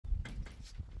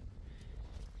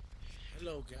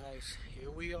Hello guys,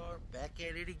 here we are back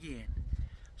at it again.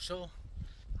 So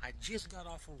I just got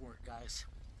off of work, guys.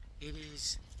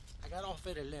 I got off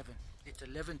at 11. It's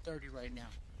 11:30 right now.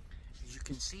 As you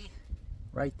can see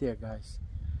right there, guys,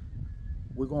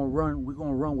 we're gonna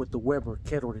run with the Weber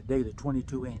kettle today, the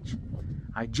 22-inch.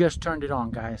 I just turned it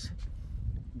on, guys.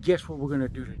 Guess what we're gonna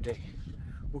do today?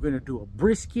 We're gonna do a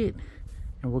brisket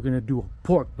and we're gonna do a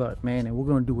pork butt, man, and we're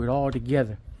gonna do it all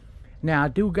together. Now I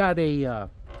do got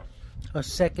a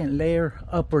second layer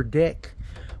upper deck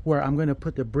where I'm going to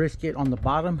put the brisket on the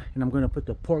bottom and I'm going to put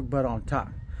the pork butt on top.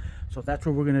 So that's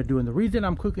what we're going to do. And the reason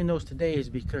I'm cooking those today is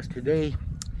because today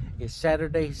is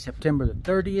Saturday, September the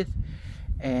 30th,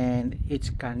 and it's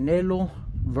Canelo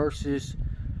versus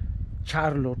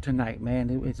Charlo tonight,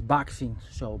 man. It's boxing.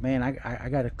 So man, I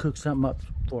got to cook something up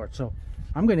for it. So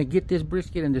I'm going to get this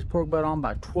brisket and this pork butt on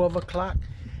by 12 o'clock.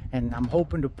 And I'm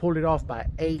hoping to pull it off by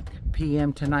 8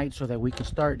 p.m. tonight so that we can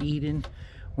start eating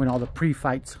when all the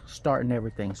pre-fights start and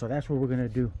everything. So that's what we're going to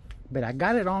do. But I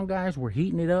got it on, guys. We're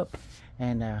heating it up.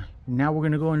 And now we're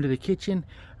going to go into the kitchen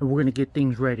and we're going to get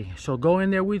things ready. So go in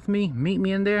there with me. Meet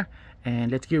me in there.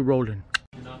 And let's get rolling.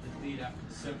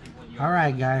 All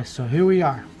right, guys. So here we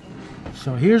are.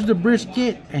 So here's the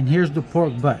brisket and here's the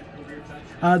pork butt.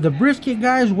 The brisket,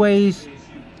 guys, weighs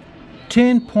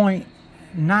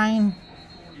 10.96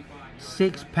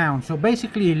 pounds, so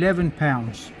basically 11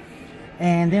 pounds.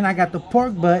 And then I got the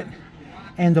pork butt,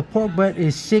 and the pork butt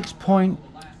is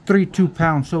 6.32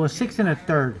 pounds, so a 6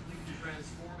 1/3.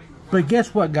 But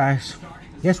guess what, guys?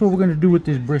 Guess what we're gonna do with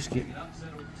this brisket?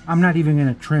 I'm not even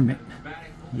gonna trim it.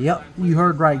 Yep, you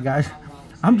heard right, guys.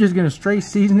 I'm just gonna straight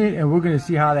season it and we're gonna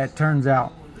see how that turns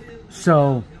out.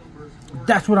 So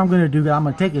that's what I'm gonna do. I'm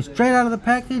gonna take it straight out of the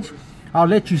package. I'll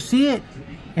let you see it,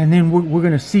 and then we're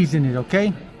gonna season it,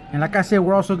 okay? And like I said,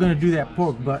 we're also going to do that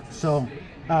pork butt. So,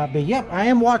 but yep, I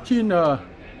am watching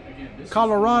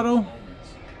Colorado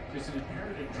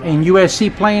and USC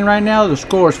playing right now. The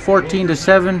score is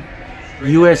 14-7.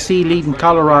 USC leading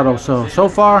Colorado. So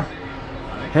far,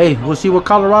 hey, we'll see what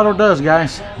Colorado does,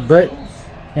 guys. But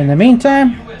in the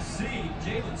meantime,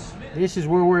 this is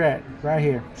where we're at right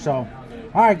here. So,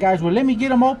 all right, guys. Well, let me get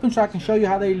them open so I can show you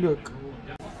how they look.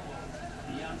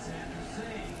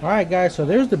 All right, guys. So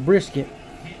there's the brisket.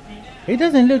 It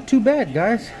doesn't look too bad,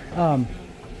 guys.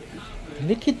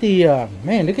 Look at the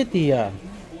man. Look at the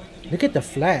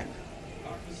flat.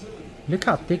 Look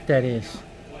how thick that is.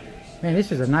 Man,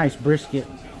 this is a nice brisket.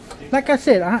 Like I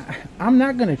said, I'm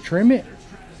not gonna trim it.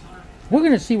 We're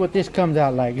gonna see what this comes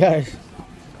out like, guys.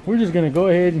 We're just gonna go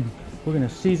ahead and we're gonna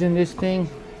season this thing,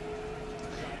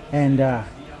 and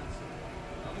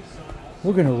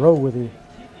we're gonna roll with it.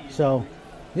 So,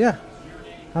 yeah.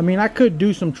 I mean, I could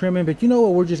do some trimming, but you know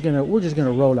what? We're just gonna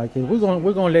roll like this. We're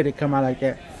gonna let it come out like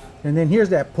that. And then here's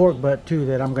that pork butt too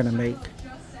that I'm gonna make.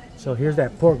 So here's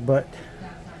that pork butt.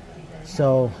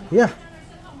 So yeah.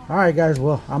 All right, guys.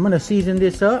 Well, I'm gonna season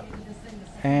this up,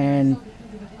 and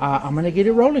I'm gonna get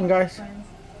it rolling, guys.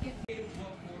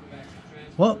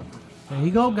 Well, there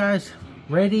you go, guys.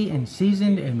 Ready and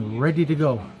seasoned and ready to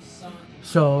go.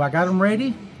 So I got them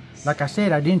ready. Like I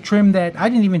said, I didn't trim that. I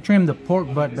didn't even trim the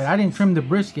pork butt, but I didn't trim the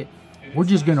brisket. We're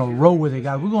just going to roll with it,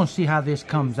 guys. We're going to see how this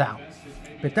comes out.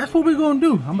 But that's what we're going to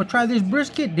do. I'm going to try this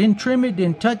brisket. Didn't trim it,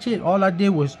 didn't touch it. All I did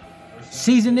was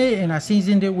season it, and I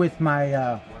seasoned it with my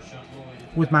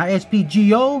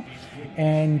SPGO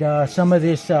and some of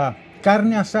this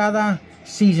carne asada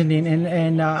seasoning.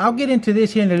 And I'll get into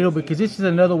this here in a little bit because this is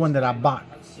another one that I bought.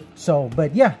 So,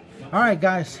 but yeah. All right,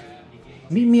 guys.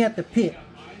 Meet me at the pit.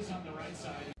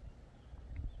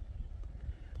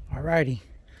 Alrighty,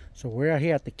 so we're out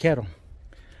here at the kettle.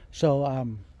 So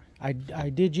I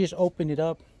did just open it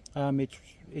up.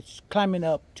 It's climbing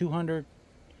up 200,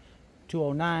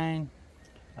 209,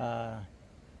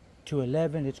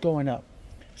 211. It's going up.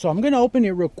 So I'm gonna open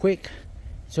it real quick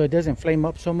so it doesn't flame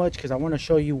up so much, because I want to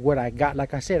show you what I got.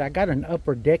 Like I said, I got an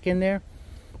upper deck in there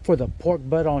for the pork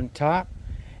butt on top,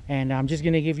 and I'm just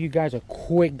gonna give you guys a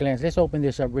quick glance. Let's open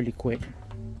this up really quick.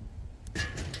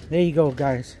 There you go,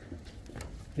 guys.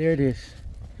 There it is.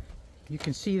 You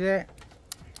can see that.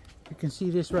 You can see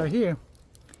this right here.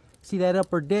 See that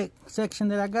upper deck section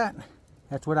that I got?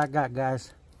 That's what I got,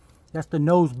 guys. That's the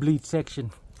nosebleed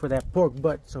section for that pork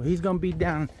butt. So he's gonna be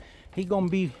down. He's gonna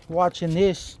be watching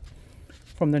this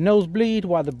from the nosebleed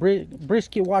while the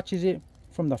brisket watches it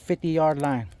from the 50-yard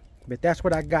line. But that's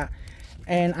what I got.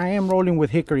 And I am rolling with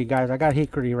hickory, guys. I got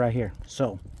hickory right here.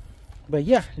 So, but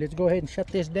yeah, let's go ahead and shut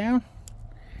this down.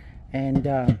 And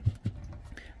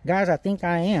guys, I think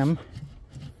I'm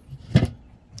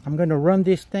gonna run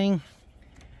this thing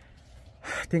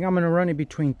think I'm gonna run it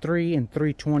between 3 and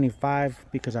 325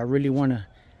 because I really want to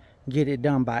get it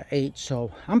done by 8. So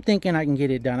I'm thinking I can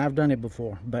get it done. I've done it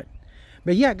before, but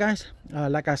yeah, guys,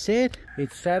 like I said,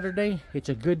 it's Saturday. It's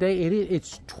a good day.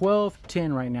 It's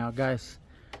 12:10 right now, guys.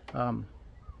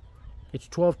 It's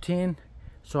 12:10,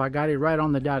 so I got it right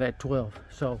on the dot at 12.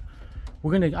 So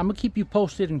I'm gonna keep you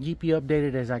posted and keep you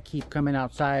updated as I keep coming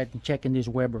outside and checking this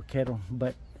Weber kettle.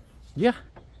 But yeah,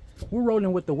 we're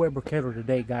rolling with the Weber kettle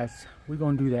today, guys. We're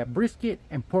gonna do that brisket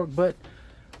and pork butt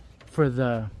for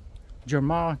the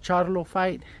Jermall Charlo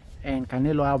fight and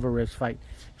Canelo Alvarez fight.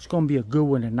 It's gonna be a good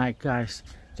one tonight, guys.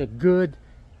 It's a good,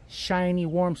 shiny,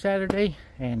 warm Saturday,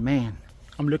 and man,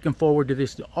 I'm looking forward to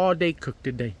this all day cook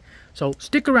today. So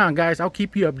stick around, guys. I'll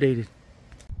keep you updated.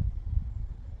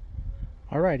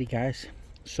 Alrighty, guys.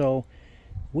 So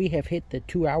we have hit the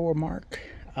 2-hour mark.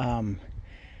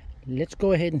 Let's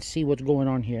go ahead and see what's going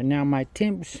on here. Now my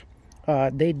temps,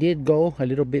 they did go a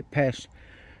little bit past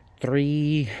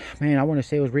 3. Man, I want to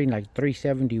say it was reading like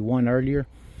 371 earlier.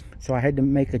 So I had to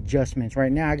make adjustments.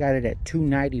 Right now I got it at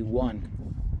 291.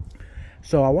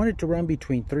 So I wanted to run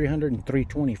between 300 and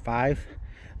 325.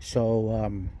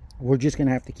 So we're just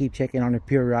gonna have to keep checking on it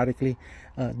periodically.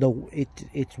 Though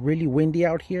it's really windy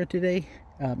out here today.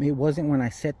 It wasn't when I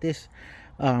set this,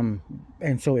 and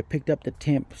so it picked up the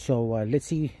temp. So let's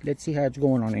see how it's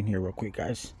going on in here real quick,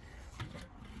 guys.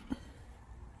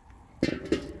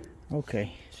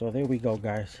 Okay, so there we go,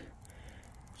 guys.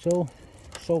 So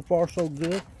far so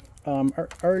good.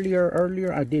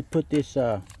 Earlier I did put this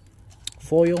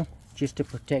foil just to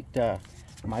protect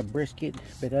my brisket,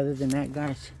 but other than that,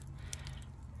 guys,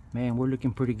 man, we're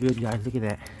looking pretty good, guys. Look at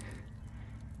that.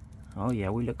 Oh yeah,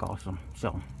 we look awesome.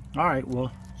 So all right, well,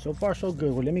 so far so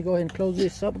good. Well, let me go ahead and close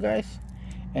this up, guys,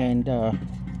 and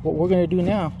what we're gonna do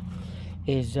now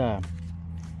is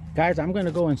guys, I'm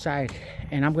gonna go inside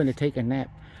and I'm gonna take a nap.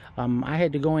 I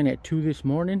had to go in at 2 this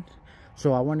morning,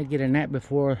 so I want to get a nap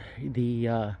before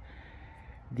the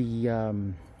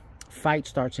fight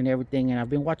starts and everything. And I've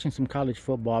been watching some college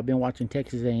football. I've been watching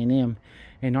Texas A&M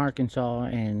and Arkansas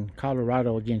and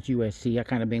Colorado against USC. I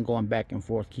kind of been going back and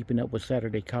forth, keeping up with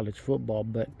Saturday college football.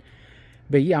 But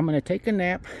yeah, I'm gonna take a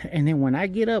nap, and then when I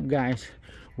get up, guys,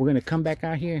 we're gonna come back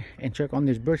out here and check on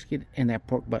this brisket and that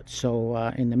pork butt. So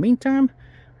in the meantime,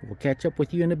 we'll catch up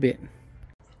with you in a bit.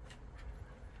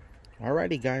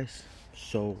 Alrighty, guys,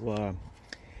 so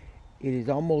it is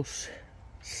almost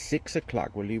 6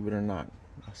 o'clock, believe it or not.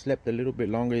 I slept a little bit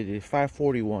longer. It is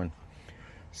 5:41.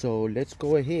 So let's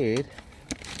go ahead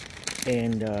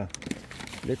and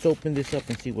let's open this up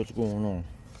and see what's going on.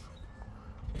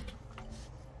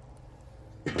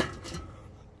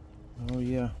 Oh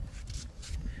yeah.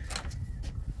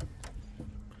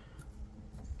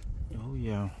 Oh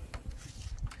yeah.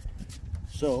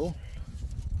 So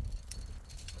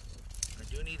I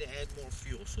do need to add more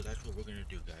fuel, so that's what we're gonna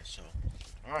do, guys. So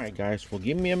all right, guys, well,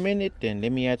 give me a minute and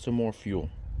let me add some more fuel.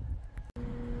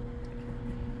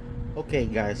 Okay,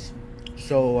 guys,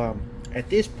 so at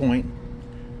this point,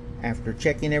 after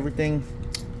checking everything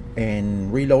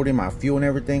and reloading my fuel and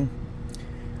everything,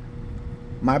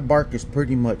 my bark is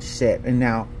pretty much set. And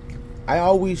now I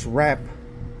always wrap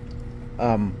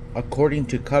according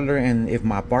to color, and if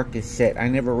my bark is set, I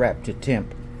never wrap to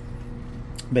temp.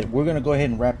 But we're gonna go ahead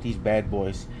and wrap these bad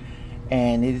boys,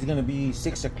 and it is gonna be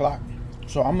 6 o'clock.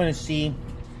 So I'm gonna see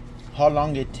how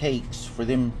long it takes for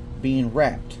them being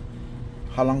wrapped,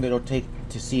 how long it'll take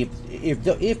to see if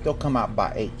they'll come out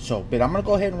by 8. So, but I'm gonna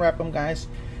go ahead and wrap them, guys,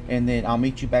 and then I'll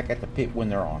meet you back at the pit when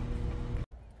they're on.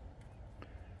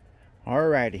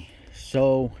 Alrighty,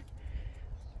 so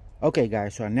okay,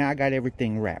 guys, so now I got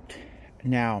everything wrapped.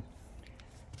 Now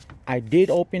I did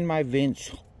open my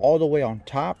vents all the way on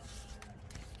top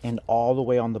and all the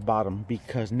way on the bottom,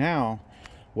 because now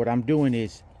what I'm doing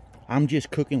is I'm just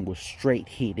cooking with straight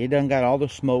heat. It done got all the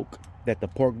smoke that the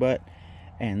pork butt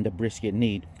and the brisket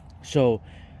need. So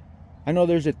I know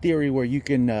there's a theory where you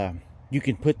can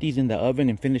put these in the oven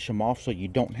and finish them off so you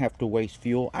don't have to waste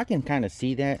fuel. I can kind of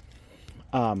see that.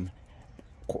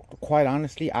 Quite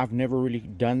honestly, I've never really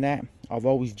done that. I've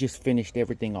always just finished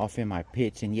everything off in my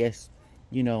pits. And yes,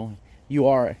 you know, you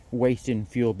are wasting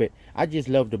fuel, but I just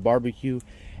love to barbecue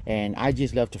and I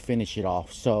just love to finish it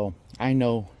off. So I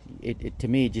know to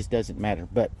me it just doesn't matter,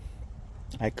 but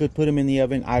I could put them in the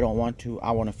oven. I don't want to.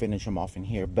 I want to finish them off in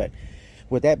here. But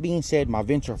with that being said, my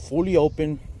vents are fully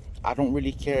open. I don't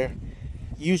really care.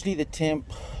 Usually the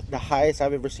temp, the highest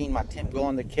I've ever seen my temp go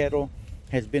on the kettle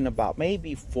has been about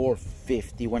maybe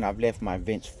 450 when I've left my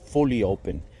vents fully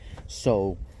open.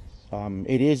 So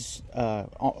it is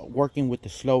working with the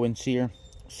slow and sear,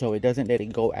 so it doesn't let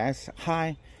it go as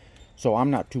high. so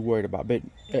I'm not too worried about it.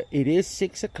 But it is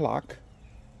 6 o'clock,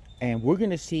 and we're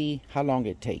gonna see how long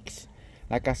it takes.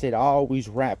 Like I said, I always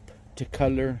wrap to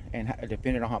color, and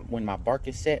depending on when my bark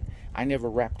is set, I never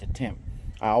wrap to temp.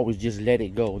 I always just let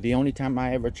it go. The only time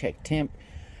I ever check temp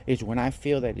is when I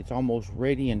feel that it's almost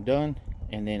ready and done,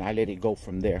 and then I let it go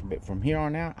from there. But from here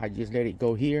on out, I just let it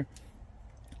go here.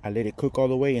 I let it cook all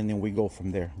the way, and then we go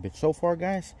from there. But so far,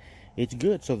 guys, it's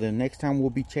good. So the next time we'll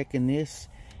be checking this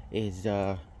is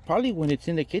probably when it's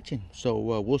in the kitchen. So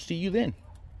we'll see you then.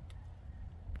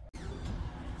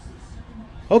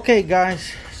 Okay,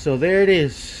 guys, so there it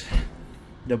is.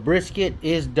 The brisket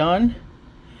is done,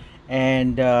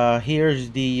 and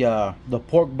here's the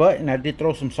pork butt, and I did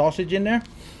throw some sausage in there.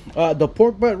 The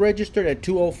pork butt registered at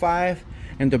 205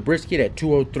 and the brisket at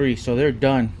 203, so they're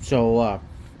done. So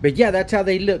but yeah, that's how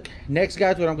they look. Next,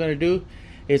 guys, what I'm gonna do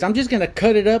is I'm just gonna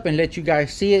cut it up and let you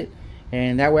guys see it,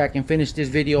 and that way I can finish this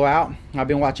video out. I've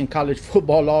been watching college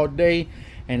football all day,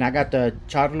 and I got the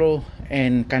Charlo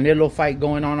and Canelo fight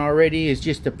going on already. It's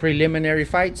just the preliminary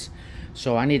fights,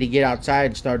 so I need to get outside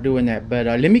and start doing that. But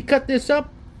let me cut this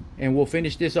up and we'll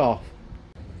finish this off.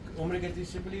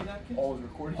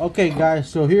 Okay, guys,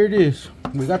 so here it is.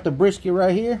 We got the brisket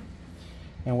right here,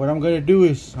 and what I'm gonna do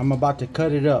is I'm about to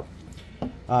cut it up.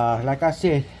 Like I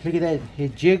said, look at that,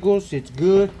 it jiggles, it's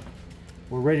good.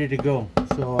 We're ready to go.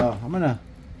 So I'm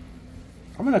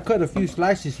gonna cut a few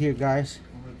slices here, guys,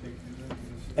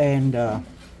 and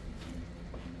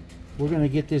we're gonna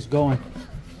get this going,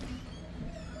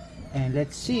 and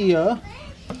let's see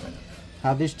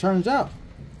how this turns out.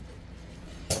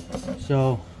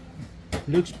 So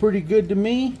looks pretty good to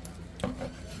me.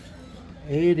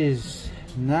 It is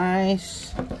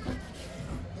nice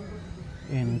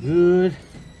and good,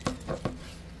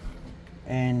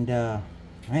 and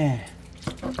man,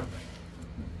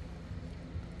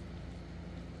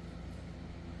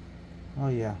 oh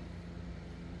yeah.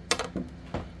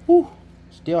 Whew.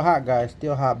 Still hot, guys,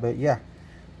 still hot, but yeah,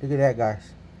 look at that,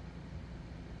 guys.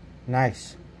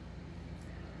 Nice.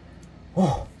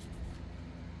 Oh,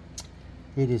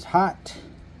 it is hot.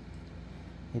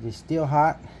 It is still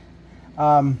hot.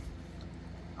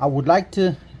 I would like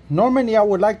to, normally I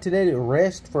would like to let it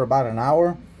rest for about an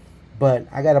hour, but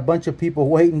I got a bunch of people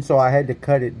waiting, so I had to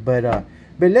cut it. But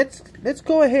let's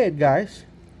go ahead, guys,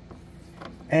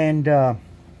 and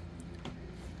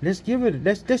let's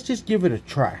just give it a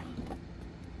try.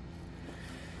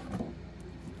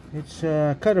 Let's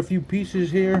cut a few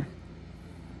pieces here,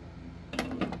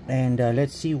 and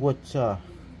let's see what's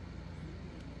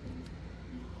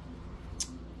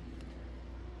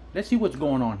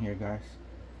going on here, guys.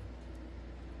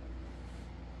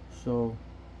 So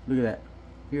look at that.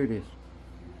 Here it is.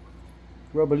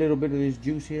 Rub a little bit of this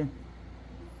juice here.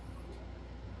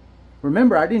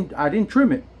 Remember, I didn't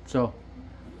trim it, so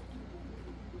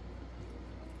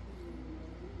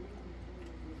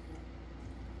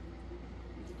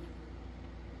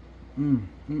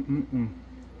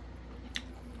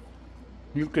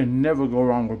you can never go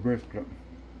wrong with brisket,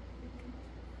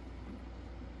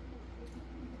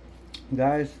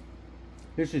 guys.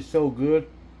 This is so good.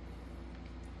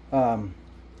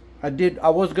 I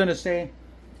was gonna say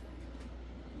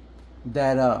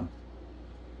that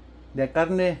that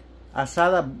carne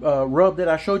asada rub that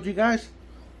I showed you guys.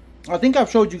 I think I've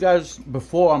showed you guys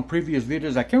before on previous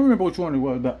videos. I can't remember which one it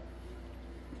was, but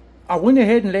I went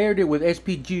ahead and layered it with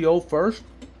SPGO first,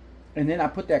 and then I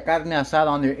put that carne asada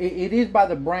on there. It is by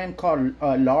the brand called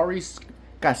Laurie's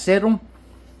Casero.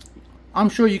 I'm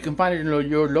sure you can find it in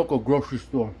your local grocery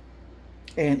store,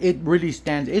 and it really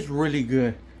stands. It's really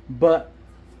good. But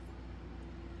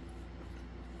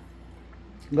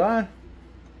God,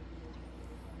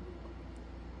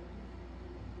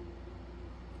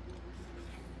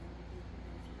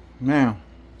 man,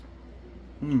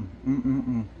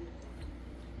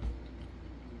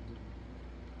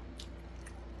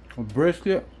 a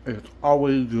brisket is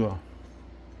always good.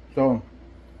 So,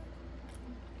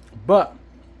 but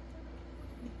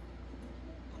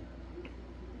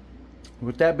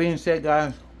with that being said,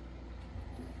 guys,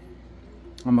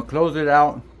 I'm gonna close it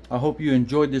out. I hope you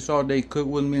enjoyed this all day cook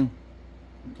with me.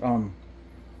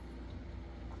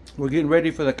 We're getting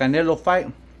ready for the Canelo fight.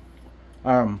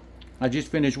 I just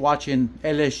finished watching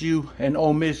LSU and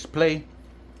Ole Miss play,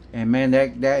 and man,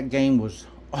 that game was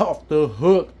off the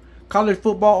hook. College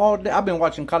football all day. I've been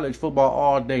watching college football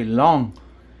all day long,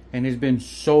 and it's been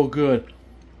so good.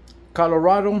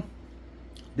 Colorado,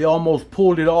 they almost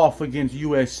pulled it off against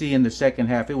USC in the second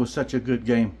half. It was such a good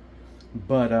game.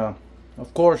 But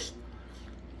of course,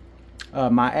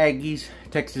 my Aggies,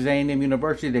 Texas A&M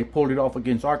University, they pulled it off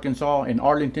against Arkansas in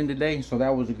Arlington today, so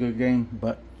that was a good game.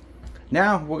 But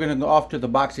Now we're gonna go off to the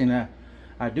boxing.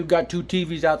 I do got 2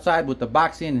 TVs outside with the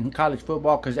boxing and college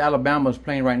football because Alabama's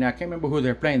playing right now. I can't remember who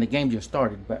they're playing. The game just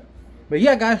started, but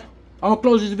yeah, guys, I'm gonna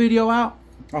close this video out.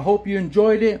 I hope you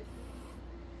enjoyed it,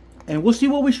 and we'll see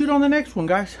what we shoot on the next one,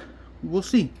 guys. We'll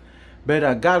see.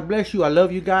 But God bless you. I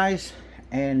love you guys,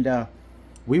 and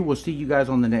we will see you guys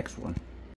on the next one.